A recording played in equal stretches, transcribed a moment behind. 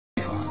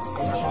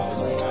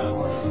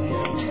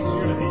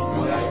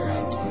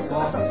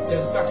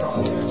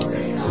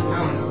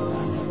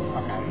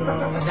In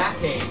that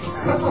case,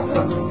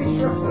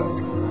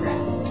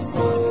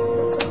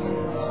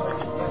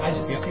 I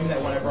just assume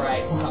that whenever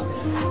I come up in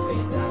a half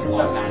phase, then I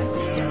will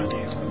automatically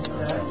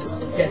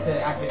get to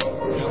activate all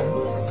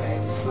the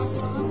space.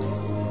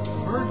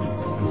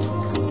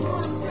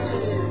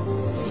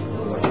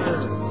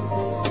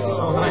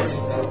 Oh, nice.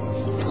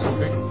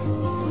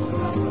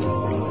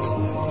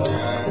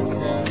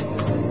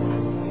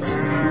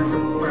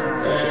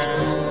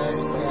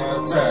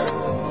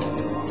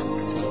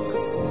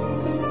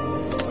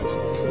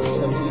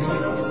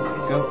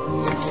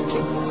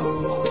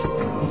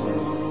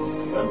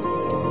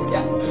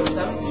 Yeah, go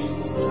 7.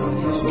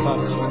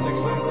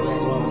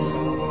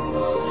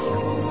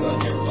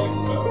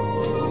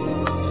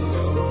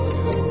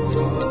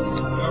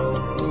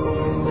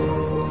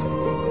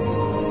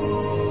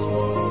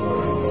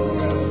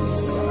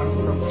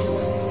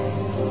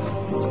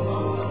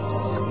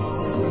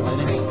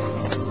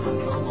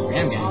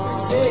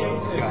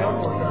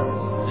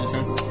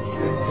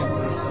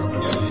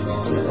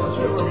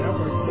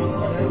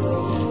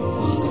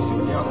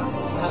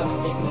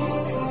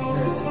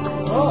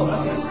 Oh,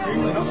 that's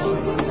extremely helpful.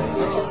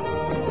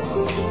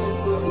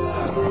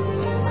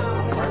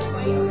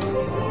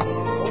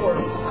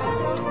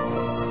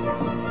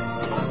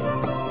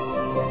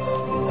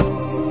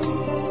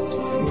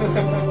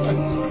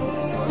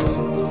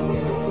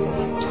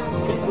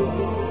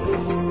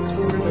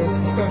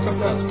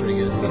 That's pretty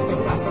good.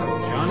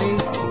 Johnny?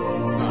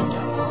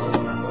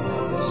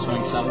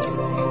 Swing 7.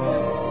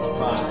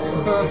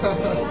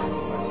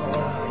 5.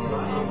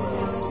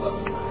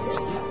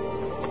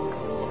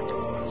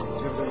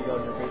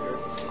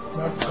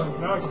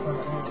 Now I can play my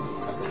hand.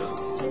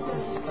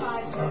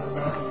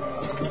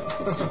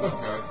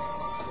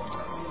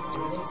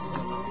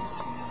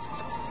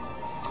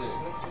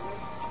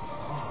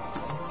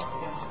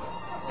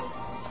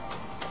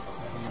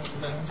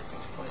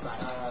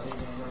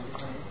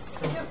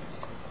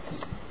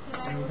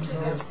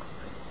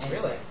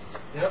 Really?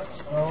 Yep.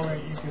 Oh,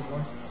 wait, you could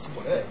one.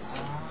 Good.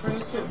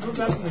 Move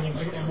that to the game,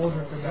 and we'll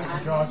just put that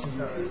in Josh and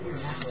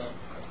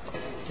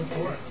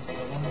before.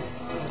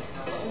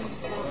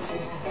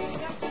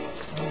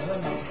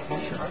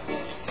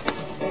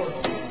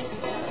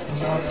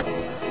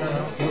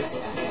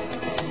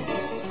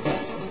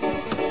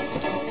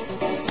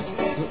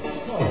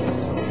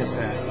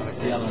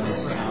 The other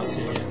one's out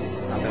too.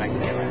 Not that I can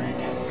get right.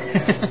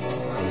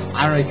 I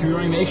don't know,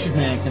 Curing Nation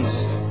Man can.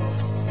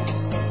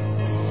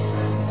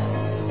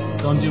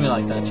 Don't do me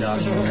like that,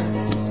 Josh.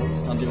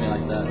 Don't do me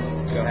like that.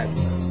 Go ahead.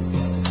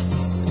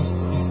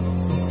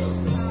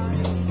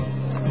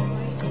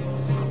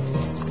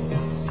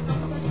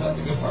 That's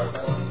the good part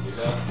about it. Do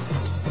that.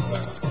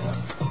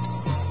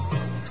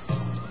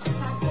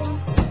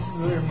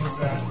 Really remove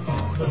that.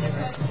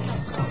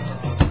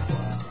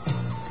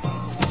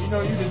 You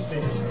know you did say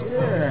this.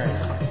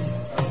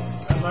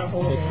 Yeah. And my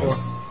whole Take game, 4.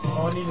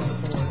 all I need is a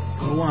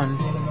 4. 1. I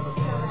need another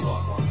 4.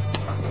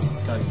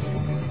 Got it.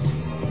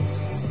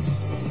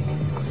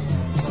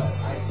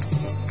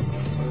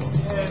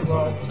 And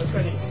well, the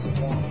credits. But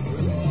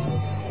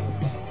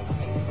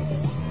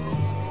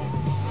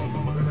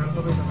that's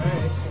something for me.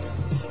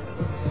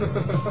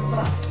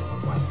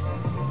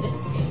 This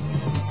game,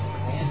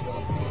 I am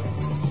going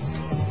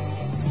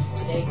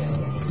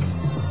to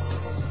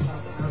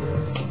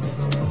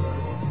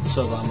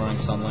So I'm running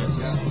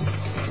Sunlances.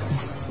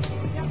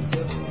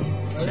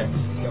 Check.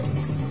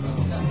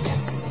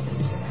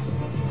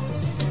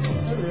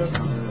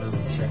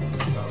 Check.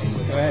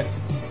 Go ahead.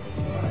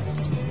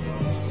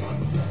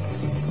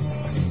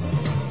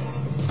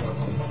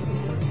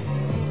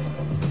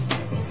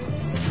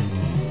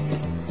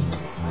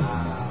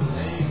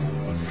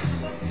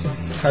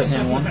 Cards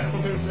hand 1. 1.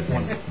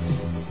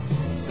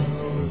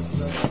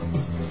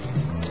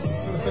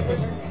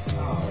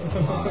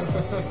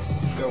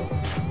 Go.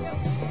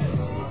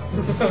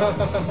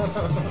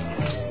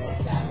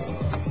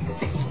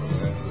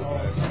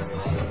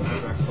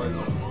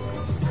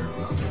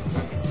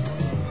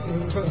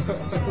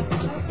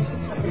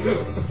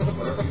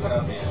 Whatever you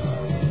have, man.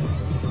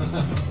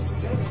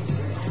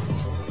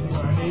 I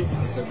need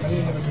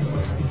another good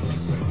player.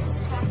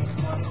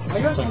 I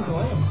got some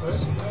lands,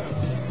 right?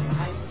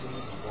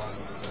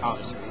 I'll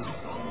just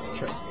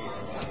sure.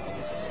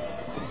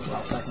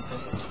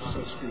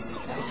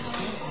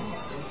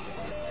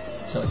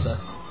 So it's a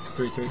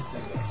 3/3.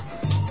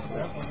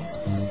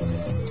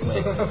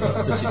 Wait,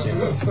 it's a 2/2.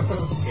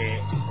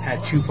 It had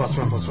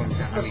 2+1/+1.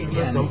 I mean,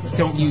 yeah,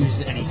 don't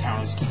use any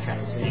counters. Keep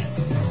track of it.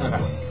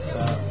 Okay.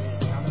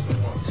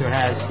 So it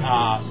has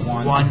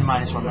 1 1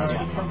 -1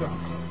 -1.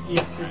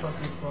 Yes, 3 plus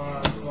 3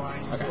 plus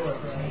flying. Okay.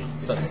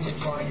 So that's a 2.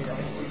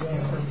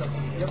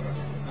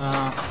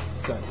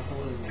 Good.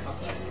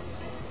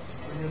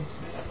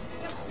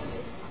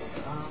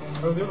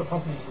 Those the other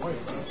pumpkins white,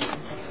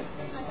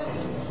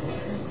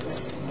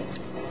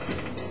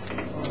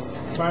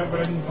 but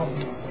I didn't pump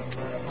them the same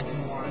way. I pumped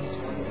them wine.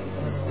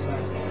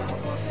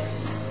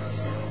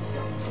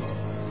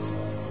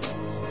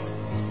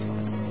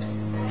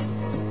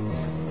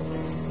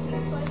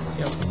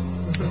 Yep.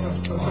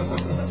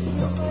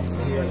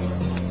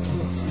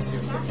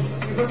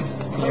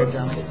 Here,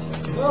 Johnny.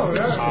 Oh,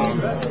 yeah.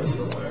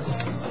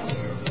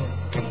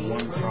 Have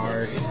one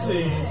card. Let's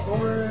see.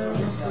 4,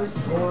 6,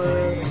 4.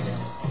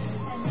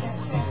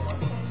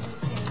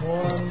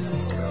 1.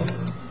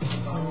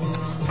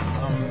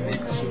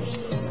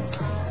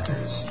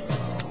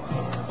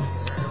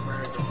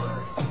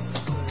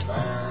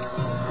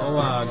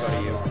 I'll go to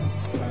you.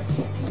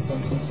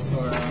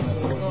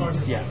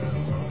 Yeah.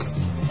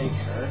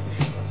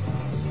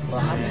 Well,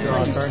 how did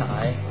you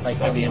tie? Like,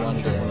 every one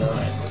game, though.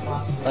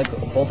 Like,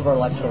 both of our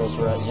life totals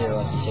were at 0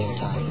 at the same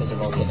time because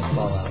of all getting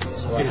fallout.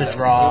 So It's a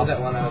draw. that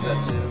one out of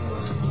that too?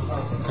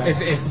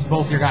 If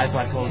both your guys'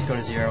 life totals go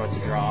to 0, it's a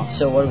draw.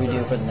 So what do we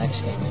do for the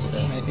next game? Is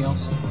there Anything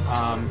else?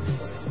 I'm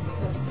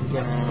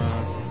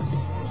gonna.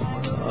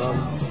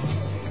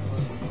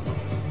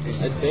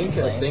 I think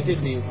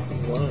it'd be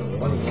one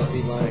would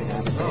be line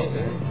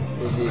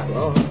would be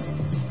well.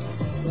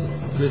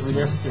 Grizzly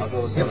Bear. So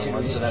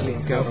that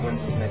means whoever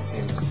wins this next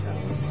game.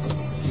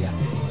 Yeah.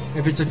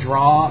 If it's a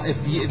draw,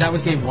 that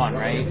was game 1,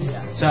 right?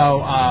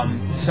 So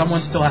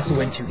someone still has to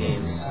win 2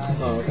 games.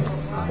 Oh, okay.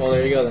 Well,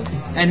 there you go then.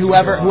 And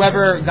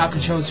whoever got to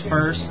choose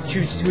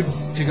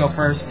to go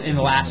first in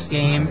the last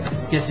game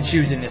gets to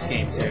choose in this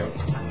game too.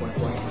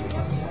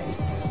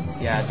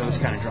 Yeah, those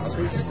kind of draws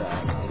are messed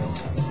up.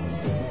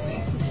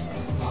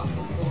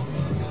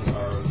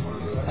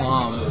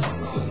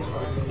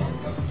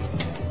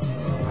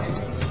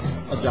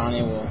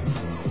 Johnny will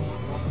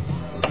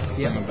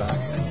bring him back.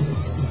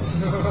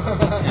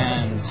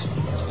 And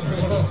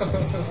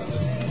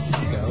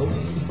go.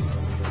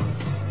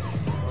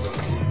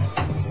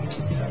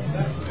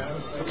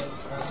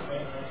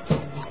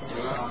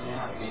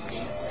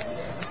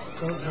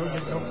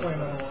 Don't play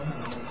another one.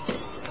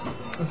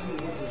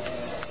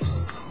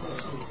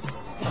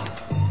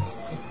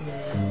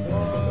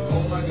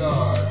 Oh my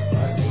god.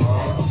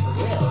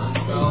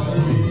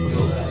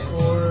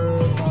 4,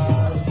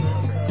 5,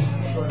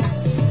 6,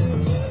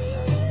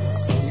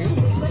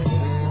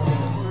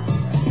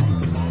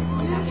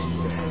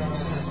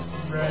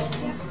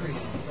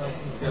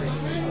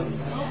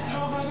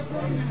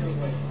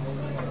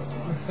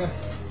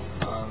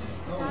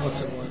 What's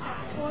it like?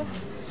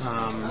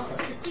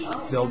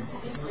 They'll.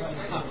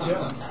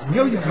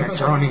 You have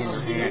Johnny in your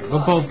hand.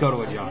 We'll both go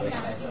to a Johnny.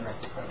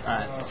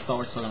 Alright,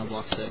 Stalwart's still gonna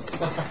block Sig.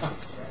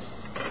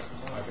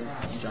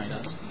 Johnny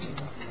does.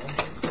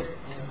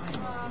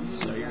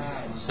 So your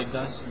Sig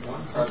does?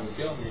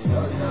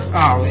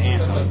 Oh, the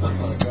anthem.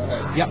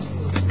 Yep.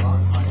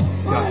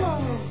 Go ahead.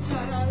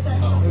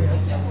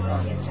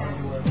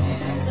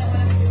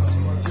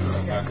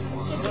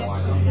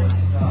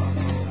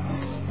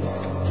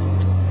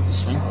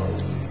 Swing.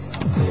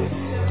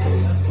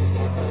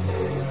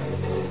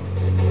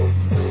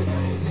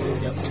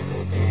 Yep.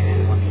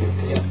 And one you.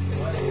 Yep.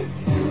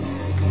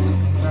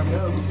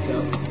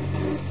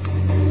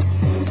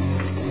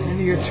 End of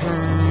your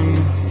turn.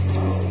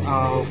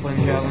 I'll flame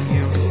javelin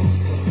you.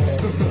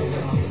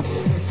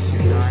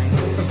 2/9.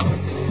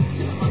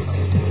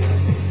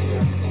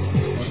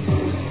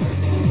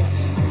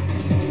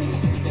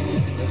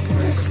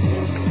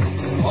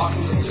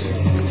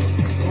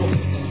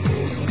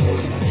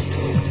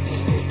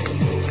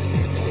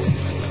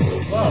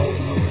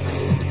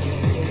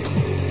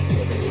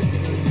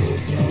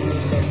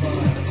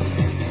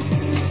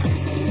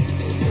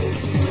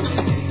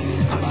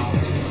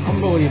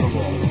 Unbelievable.